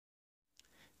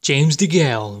James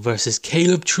Degale vs.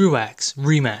 Caleb Truax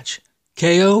rematch.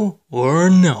 KO or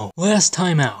no? Last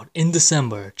time out, in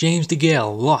December, James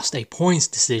Degale lost a points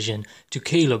decision to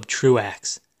Caleb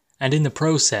Truax, and in the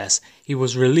process, he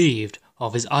was relieved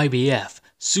of his IBF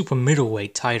super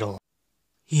middleweight title.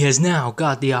 He has now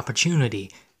got the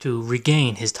opportunity to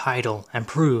regain his title and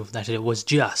prove that it was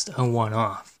just a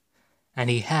one-off, and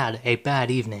he had a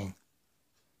bad evening.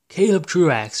 Caleb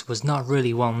Truax was not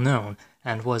really well known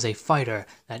and was a fighter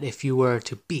that if you were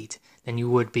to beat, then you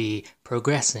would be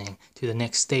progressing to the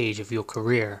next stage of your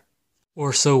career.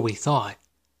 Or so we thought.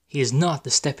 He is not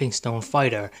the stepping stone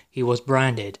fighter he was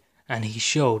branded, and he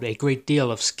showed a great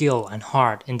deal of skill and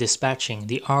heart in dispatching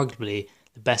the arguably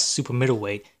the best super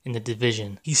middleweight in the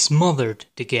division. He smothered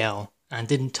Degale and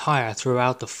didn't tire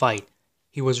throughout the fight.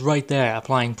 He was right there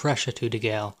applying pressure to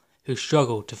Degale, who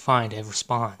struggled to find a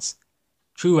response.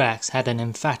 Truax had an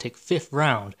emphatic 5th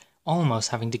round, almost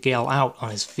having Degale out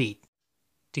on his feet.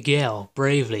 Degale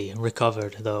bravely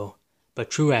recovered though,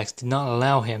 but Truax did not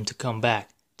allow him to come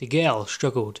back. Degale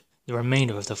struggled the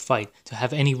remainder of the fight to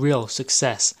have any real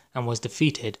success and was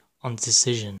defeated on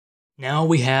decision. Now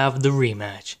we have the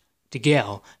rematch.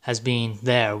 Degale has been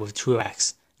there with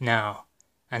Truax now,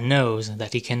 and knows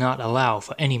that he cannot allow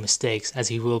for any mistakes as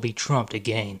he will be trumped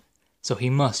again, so he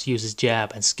must use his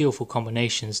jab and skillful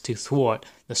combinations to thwart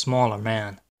the smaller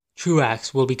man.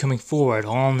 Truax will be coming forward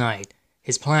all night.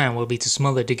 His plan will be to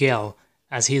smother Degale.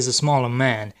 As he is a smaller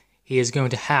man, he is going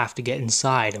to have to get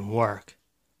inside and work.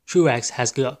 Truax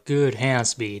has got good hand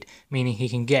speed, meaning he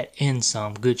can get in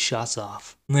some good shots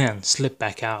off, then slip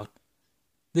back out.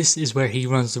 This is where he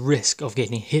runs the risk of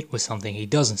getting hit with something he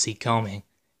doesn't see coming.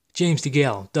 James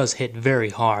Degale does hit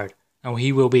very hard, and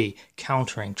he will be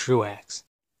countering Truax.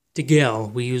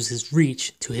 Degale will use his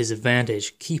reach to his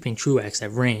advantage, keeping Truax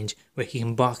at range where he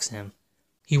can box him.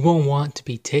 He won't want to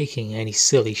be taking any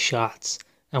silly shots,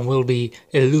 and will be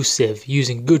elusive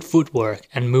using good footwork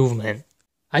and movement.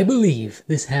 I believe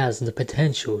this has the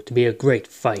potential to be a great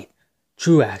fight.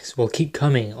 Truax will keep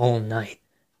coming all night.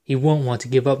 He won't want to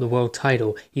give up the world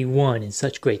title he won in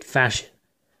such great fashion,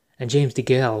 and James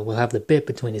Degale will have the bit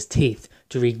between his teeth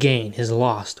to regain his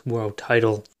lost world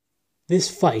title. This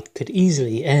fight could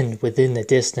easily end within the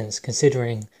distance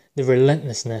considering the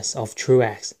relentlessness of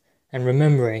Truax and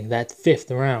remembering that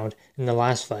 5th round in the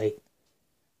last fight.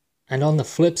 And on the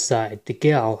flip side,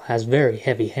 Degale has very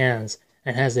heavy hands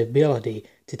and has the ability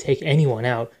to take anyone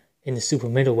out in the super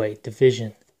middleweight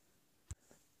division.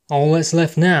 All that's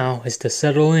left now is to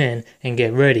settle in and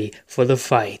get ready for the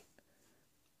fight.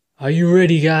 Are you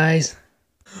ready, guys?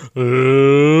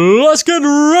 Let's get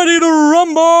ready to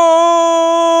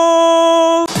rumble!